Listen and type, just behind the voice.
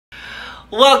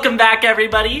Welcome back,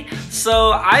 everybody. So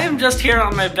I am just here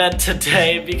on my bed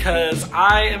today because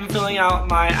I am filling out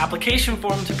my application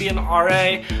form to be an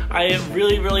RA. I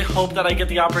really hope that I get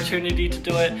the opportunity to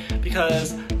do it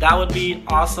because that would be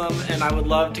awesome, and I would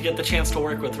love to get the chance to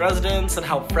work with residents and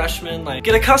help freshmen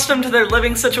get accustomed to their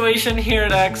living situation here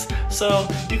at X. So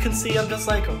you can see I'm just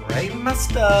writing my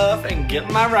stuff and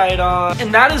getting my write on.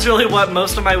 And that is really what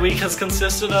most of my week has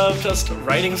consisted of, just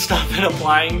writing stuff and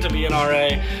applying to be an RA.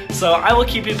 So I will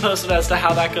keep you posted as to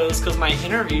how that goes because my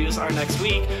interviews are next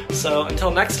week. So until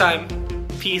next time,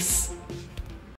 peace.